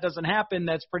 And if that doesn't happen,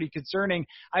 that's pretty concerning.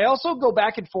 I also go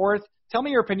back and forth. Tell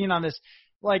me your opinion on this.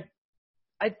 Like,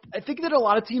 I think that a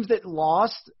lot of teams that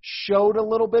lost showed a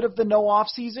little bit of the no off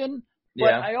season.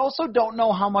 But I also don't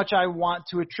know how much I want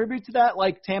to attribute to that.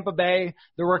 Like Tampa Bay,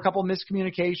 there were a couple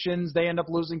miscommunications. They end up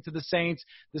losing to the Saints.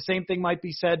 The same thing might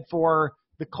be said for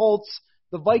the Colts.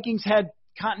 The Vikings had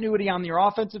continuity on their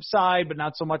offensive side, but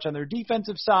not so much on their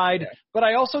defensive side. Yeah. But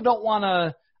I also don't want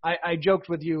to – I joked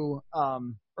with you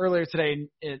earlier today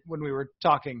when we were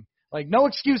talking. Like, no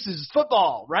excuses, it's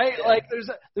football, right? Yeah. Like,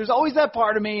 there's always that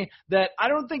part of me that I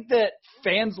don't think that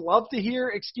fans love to hear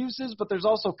excuses, but there's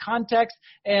also context.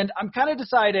 And I'm kind of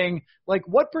deciding, like,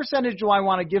 what percentage do I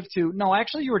want to give to, no,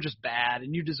 actually, you were just bad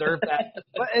and you deserve that.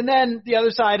 And then the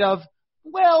other side of,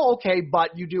 well, okay,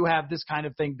 but you do have this kind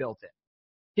of thing built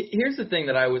in. Here's the thing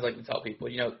that I always like to tell people.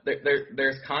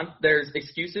 There's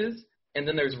excuses, and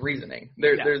then there's reasoning.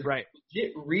 There's right.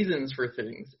 legit reasons for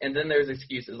things, and then there's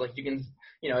excuses. Like you can,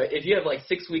 if you have like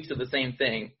 6 weeks of the same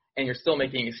thing and you're still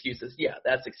making excuses, yeah,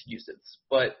 that's excuses.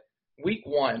 But week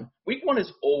one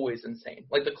is always insane.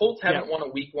 Like the Colts haven't won a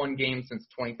week 1 game since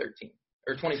 2013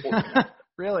 or 2014.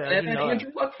 Really? I And didn't know that.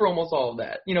 Andrew Luck for almost all of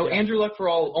that. Yeah. Andrew Luck for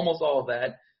almost all of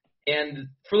that. And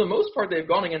for the most part, they've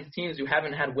gone against teams who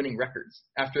haven't had winning records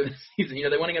after the season.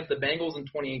 They went against the Bengals in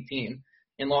 2018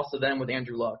 and lost to them with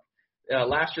Andrew Luck.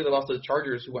 Last year, they lost to the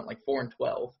Chargers, who went like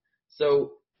 4-12.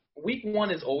 So week one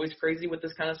is always crazy with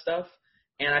this kind of stuff.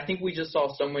 And I think we just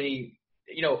saw so many,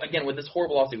 again, with this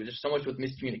horrible lawsuit, with just so much with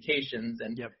miscommunications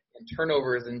and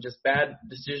turnovers and just bad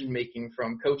decision-making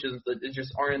from coaches that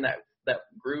just aren't in that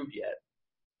groove yet.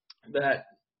 That,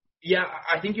 yeah,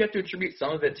 I think you have to attribute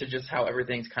some of it to just how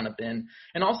everything's kind of been.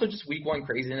 And also just week one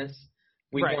craziness.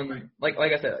 Week one, like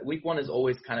I said, week one is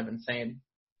always kind of insane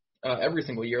every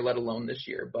single year, let alone this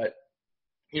year. But,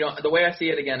 the way I see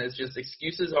it, again, is just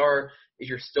excuses is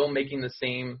you're still making the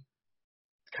same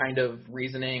kind of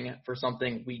reasoning for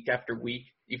something week after week,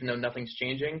 even though nothing's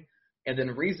changing. And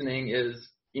then reasoning is,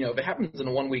 if it happens in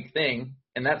a 1 week thing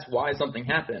and that's why something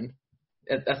happened,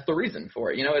 that's the reason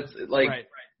for it. It's like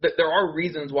there are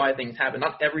reasons why things happen.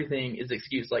 Not everything is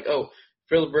excuse. Like, oh,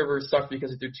 Phillip Rivers sucked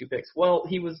because he threw 2 picks. Well,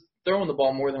 he was throwing the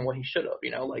ball more than what he should have.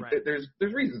 There's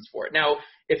reasons for it. Now,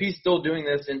 if he's still doing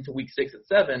this into week 6 and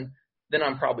 7, then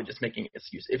I'm probably just making an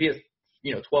excuse. If he has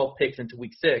 12 picks into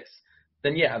week 6,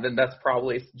 then that's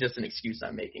probably just an excuse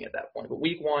I'm making at that point. But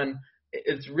week one,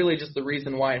 it's really just the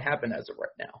reason why it happened as of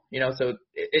right now. So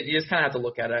you just kind of have to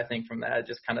look at it, I think, from that,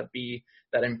 just kind of be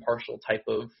that impartial type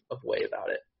of way about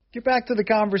it. Get back to the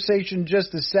conversation in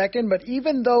just a second, but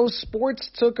even though sports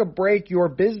took a break, your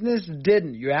business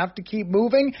didn't. You have to keep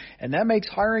moving, and that makes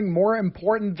hiring more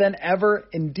important than ever.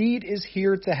 Indeed is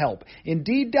here to help.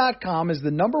 Indeed.com is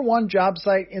the #1 job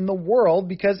site in the world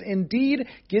because Indeed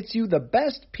gets you the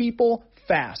best people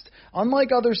fast.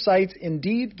 Unlike other sites,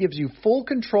 Indeed gives you full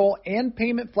control and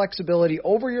payment flexibility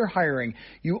over your hiring.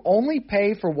 You only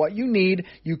pay for what you need.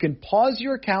 You can pause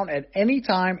your account at any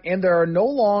time, and there are no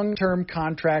long-term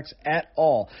contracts at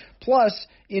all. Plus,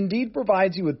 Indeed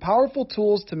provides you with powerful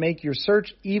tools to make your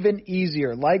search even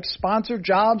easier, like sponsored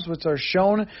jobs, which are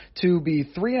shown to be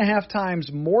 3.5 times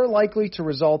more likely to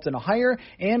result in a hire,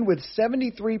 and with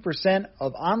 73%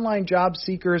 of online job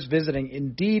seekers visiting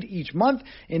Indeed each month,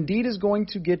 Indeed is going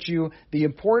to get you the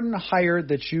important hire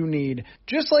that you need,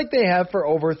 just like they have for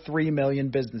over 3 million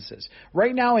businesses.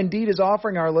 Right now, Indeed is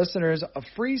offering our listeners a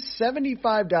free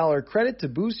 $75 credit to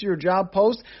boost your job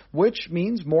post, which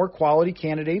means more quality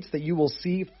candidates that you will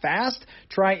see fast.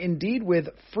 Try Indeed with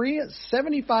free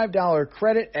 $75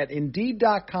 credit at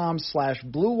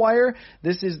Indeed.com/Blue Wire.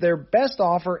 This is their best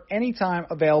offer anytime,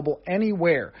 available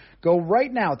anywhere. Go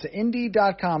right now to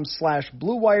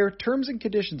Indeed.com/Blue Wire. Terms and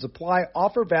conditions apply.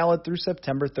 Offer valid through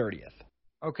September 30th.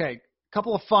 Okay,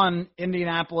 couple of fun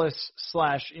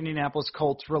Indianapolis/Indianapolis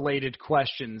Colts related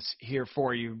questions here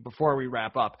for you before we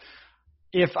wrap up.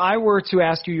 If I were to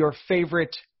ask you your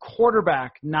favorite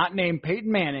quarterback, not named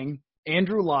Peyton Manning,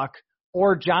 Andrew Luck,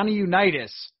 or Johnny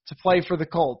Unitas to play for the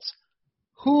Colts,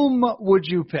 whom would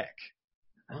you pick?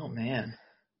 Oh, man.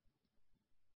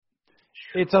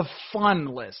 It's a fun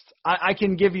list. I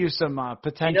can give you some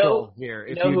potential here.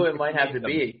 Who it might have to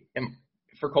be? And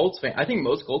for Colts fans, I think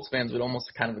most Colts fans would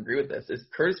almost kind of agree with this, is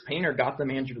Curtis Painter got them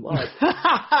Andrew Luck.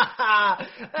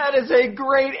 That is a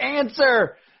great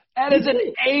answer. That is an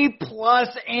A+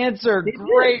 answer.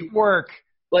 Great work.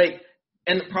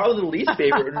 And probably the least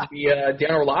favorite would be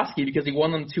Dan Orlovsky, because he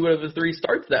won them 2 out of his 3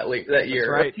 starts that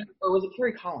year. Right. Or was it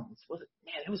Kerry Collins?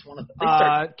 It was one of them.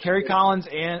 Kerry Collins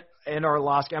and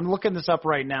Orlovsky. I'm looking this up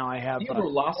right now. I have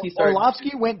Orlovsky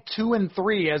went 2 and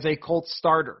 3 as a Colts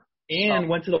starter. And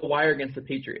went to the wire against the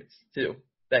Patriots, too,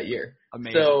 that year.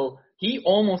 Amazing. So he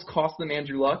almost cost them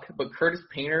Andrew Luck, but Curtis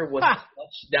Painter was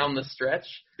clutch down the stretch,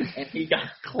 and he got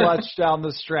clutch down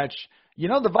the stretch.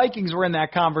 The Vikings were in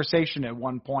that conversation at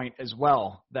one point as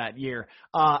well that year.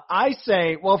 I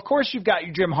say, well, of course you've got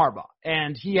Jim Harbaugh,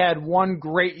 and he had one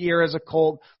great year as a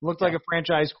Colt, looked like a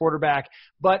franchise quarterback.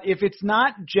 But if it's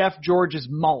not Jeff George's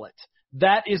mullet,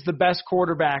 that is the best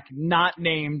quarterback not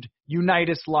named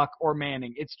Unitas, Luck, or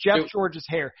Manning. It's Jeff George's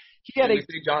hair. He had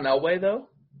John Elway, though?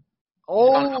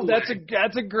 Oh, that's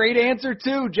a great answer,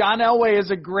 too. John Elway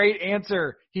is a great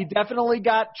answer. He definitely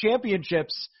got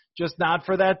championships, just not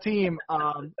for that team.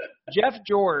 Jeff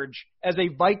George, as a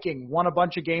Viking, won a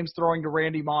bunch of games throwing to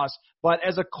Randy Moss, but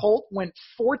as a Colt went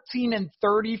 14 and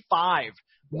 35,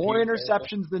 more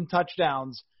interceptions than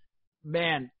touchdowns.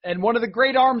 Man, and one of the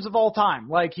great arms of all time.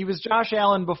 He was Josh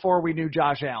Allen before we knew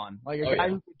Josh Allen. A guy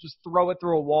who could just throw it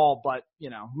through a wall, but,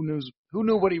 who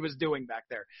knew what he was doing back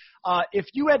there. If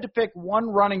you had to pick one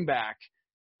running back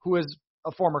who is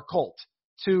a former Colt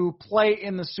to play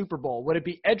in the Super Bowl, would it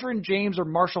be Edgerrin James or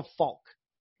Marshall Faulk?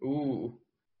 Ooh.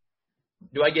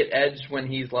 Do I get Edge when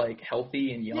he's like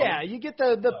healthy and young? Yeah, you get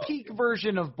the peak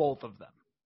version of both of them.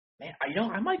 Man,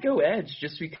 I might go Edge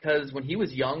just because when he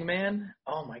was young, man,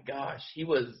 oh my gosh, he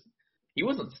was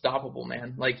unstoppable,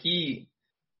 man. Like if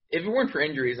it weren't for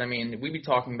injuries, I mean, we'd be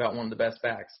talking about one of the best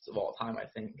backs of all time, I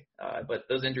think. But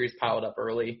those injuries piled up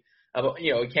early. But,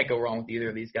 you can't go wrong with either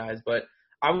of these guys. But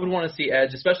I would want to see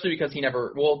Edge, especially because he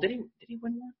never. Well, did he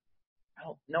win one?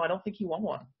 I don't think he won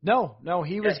one. No,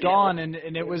 he was gone, and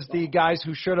it was the guys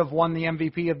who should have won the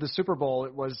MVP of the Super Bowl.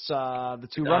 It was the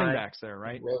two running backs there,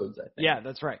 right? Rhodes, I think. Yeah,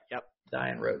 that's right. Yep.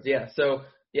 Diane Rhodes. Yeah. So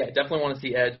yeah, definitely want to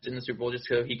see Edge in the Super Bowl just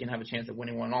so he can have a chance at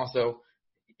winning one. Also,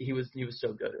 he was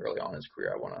so good early on in his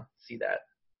career. I want to see that.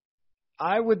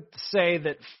 I would say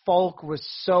that Falk was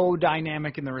so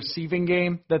dynamic in the receiving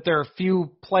game that there are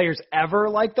few players ever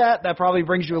like that. That probably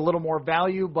brings you a little more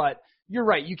value, but you're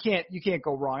right. You can't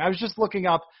go wrong. I was just looking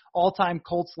up all-time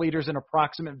Colts leaders in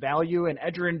approximate value, and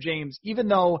Edgerrin James, even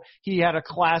though he had a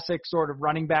classic sort of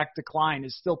running back decline,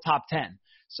 is still top 10.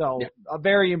 So yeah. A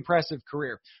very impressive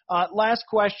career. Last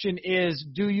question is,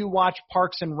 do you watch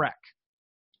Parks and Rec?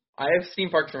 I have seen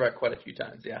Parks and Rec quite a few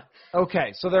times, yeah.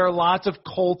 Okay, so there are lots of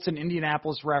Colts and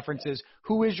Indianapolis references.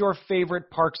 Who is your favorite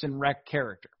Parks and Rec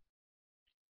character?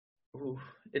 Ooh,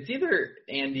 it's either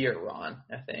Andy or Ron,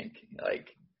 I think.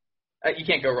 You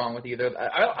can't go wrong with either.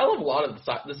 I love a lot of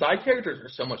the side characters are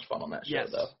so much fun on that show,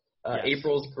 yes. though.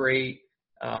 April's great.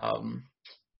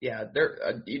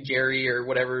 They're Jerry or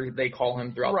whatever they call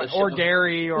him throughout the show. Or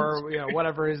Derry or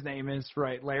whatever his name is,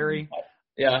 right? Larry.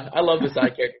 Yeah, I love the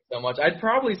side characters so much. I'd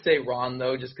probably say Ron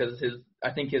though, just because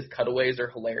I think his cutaways are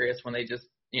hilarious when they just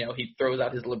he throws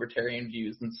out his libertarian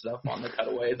views and stuff on the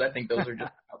cutaways. I think those are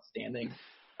just outstanding.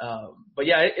 But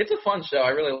yeah, it's a fun show.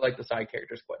 I really like the side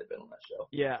characters quite a bit on that show.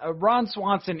 Yeah, Ron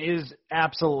Swanson is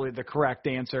absolutely the correct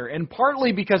answer, and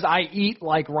partly because I eat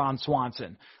like Ron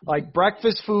Swanson, like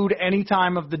breakfast food any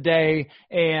time of the day.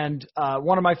 And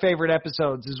one of my favorite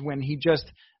episodes is when he just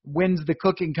wins the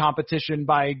cooking competition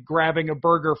by grabbing a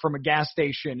burger from a gas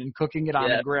station and cooking it on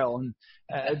the grill. And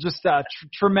just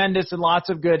tremendous and lots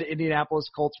of good Indianapolis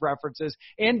Colts references.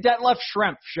 And Detlef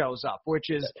Schrempf shows up, which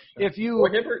is if you –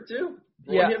 Roy Hibbert too.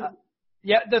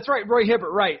 Yeah, that's right, Roy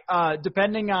Hibbert, right.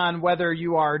 Depending on whether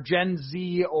you are Gen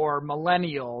Z or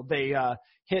millennial, they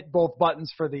hit both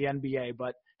buttons for the NBA.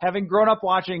 But having grown up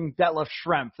watching Detlef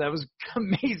Schrempf, that was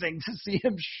amazing to see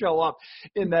him show up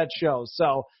in that show.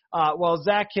 So,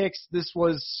 Zach Hicks, this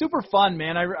was super fun,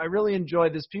 man. I really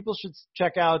enjoyed this. People should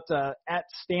check out at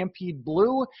Stampede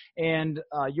Blue and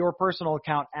your personal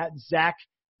account at Zach,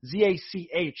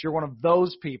 Z-A-C-H. You're one of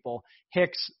those people.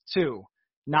 Hicks, too.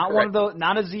 Not one of those,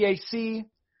 not a ZAC,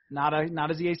 not a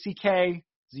ZACK,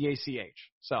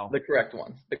 ZACH. So the correct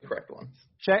ones.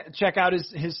 Check out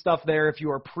his stuff there if you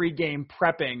are pregame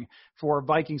prepping for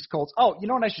Vikings Colts. Oh, you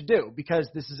know what I should do, because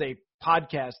this is a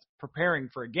podcast preparing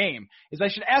for a game, is I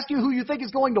should ask you who you think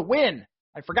is going to win.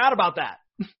 I forgot about that.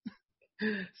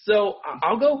 So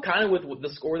I'll go kind of with the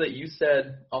score that you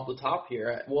said off the top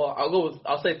here. Well,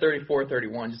 I'll say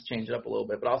 34-31, just change it up a little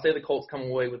bit. But I'll say the Colts come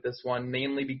away with this one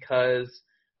mainly because,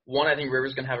 one, I think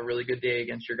Rivers going to have a really good day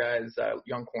against your guys'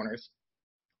 young corners.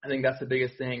 I think that's the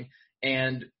biggest thing.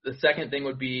 And the second thing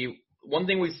would be, one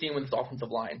thing we've seen with this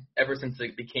offensive line ever since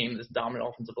it became this dominant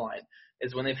offensive line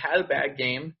is when they've had a bad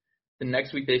game, the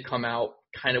next week they come out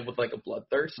kind of with like a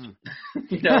bloodthirst.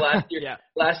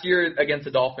 Last year against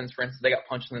the Dolphins, for instance, they got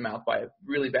punched in the mouth by a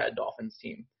really bad Dolphins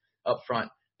team up front.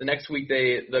 The next week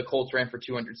the Colts ran for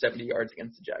 270 yards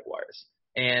against the Jaguars,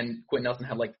 and Quentin Nelson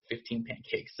had like 15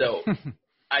 pancakes. So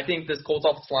I think this Colts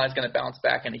offensive line is going to bounce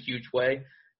back in a huge way.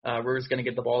 Rivers is going to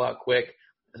get the ball out quick.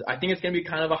 I think it's going to be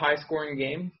kind of a high-scoring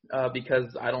game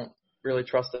because I don't really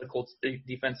trust the Colts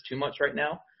defense too much right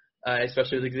now.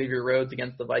 Especially with Xavier Rhodes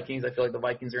against the Vikings. I feel like the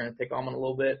Vikings are going to pick on him a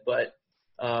little bit. But,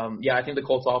 I think the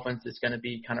Colts offense is going to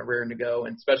be kind of raring to go,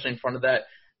 and especially in front of that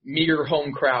meager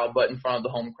home crowd, but in front of the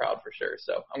home crowd for sure.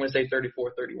 So I'm going to say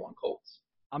 34-31 Colts.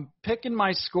 I'm picking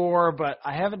my score, but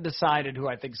I haven't decided who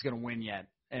I think is going to win yet.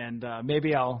 And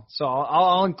maybe I'll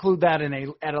include that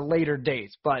at a later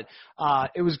date. But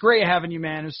it was great having you,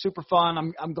 man. It was super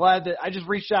fun. I'm glad that I just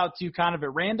reached out to you kind of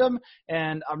at random,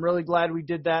 and I'm really glad we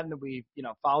did that and that we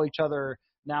follow each other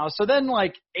now. So then,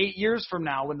 like 8 years from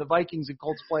now, when the Vikings and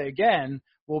Colts play again,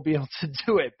 we'll be able to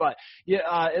do it. But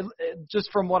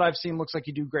just from what I've seen, looks like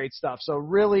you do great stuff. So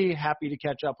really happy to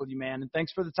catch up with you, man. And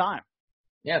thanks for the time.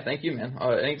 Yeah, thank you, man.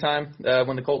 Anytime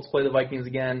when the Colts play the Vikings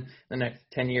again the next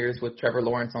 10 years with Trevor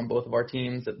Lawrence on both of our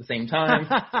teams at the same time,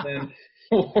 then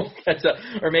we'll catch up.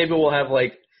 Or maybe we'll have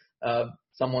like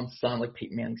someone's son, like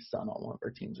Peyton Manning's son, on one of our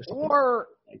teams or something. Or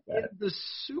like that. in the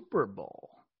Super Bowl.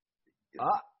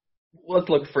 let's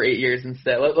look for 8 years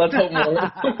instead. Let's hope more.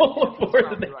 We'll look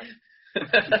forward to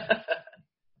that.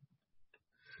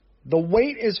 The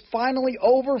wait is finally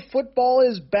over. Football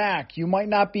is back. You might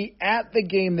not be at the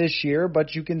game this year,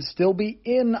 but you can still be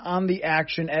in on the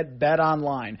action at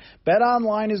BetOnline.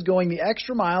 BetOnline is going the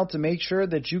extra mile to make sure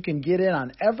that you can get in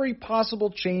on every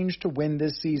possible change to win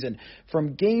this season.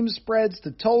 From game spreads to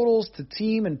totals to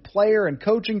team and player and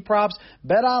coaching props,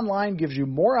 BetOnline gives you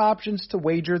more options to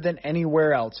wager than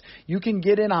anywhere else. You can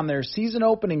get in on their season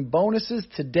opening bonuses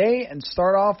today and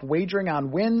start off wagering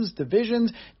on wins,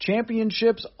 divisions,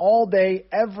 championships, all day,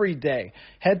 every day.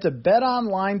 Head to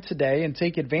BetOnline today and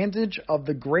take advantage of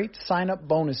the great sign-up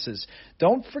bonuses.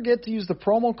 Don't forget to use the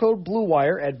promo code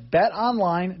BlueWire at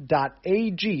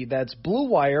betonline.ag. That's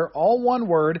BlueWire, all one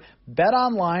word.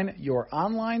 BetOnline, your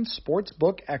online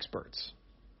sportsbook experts.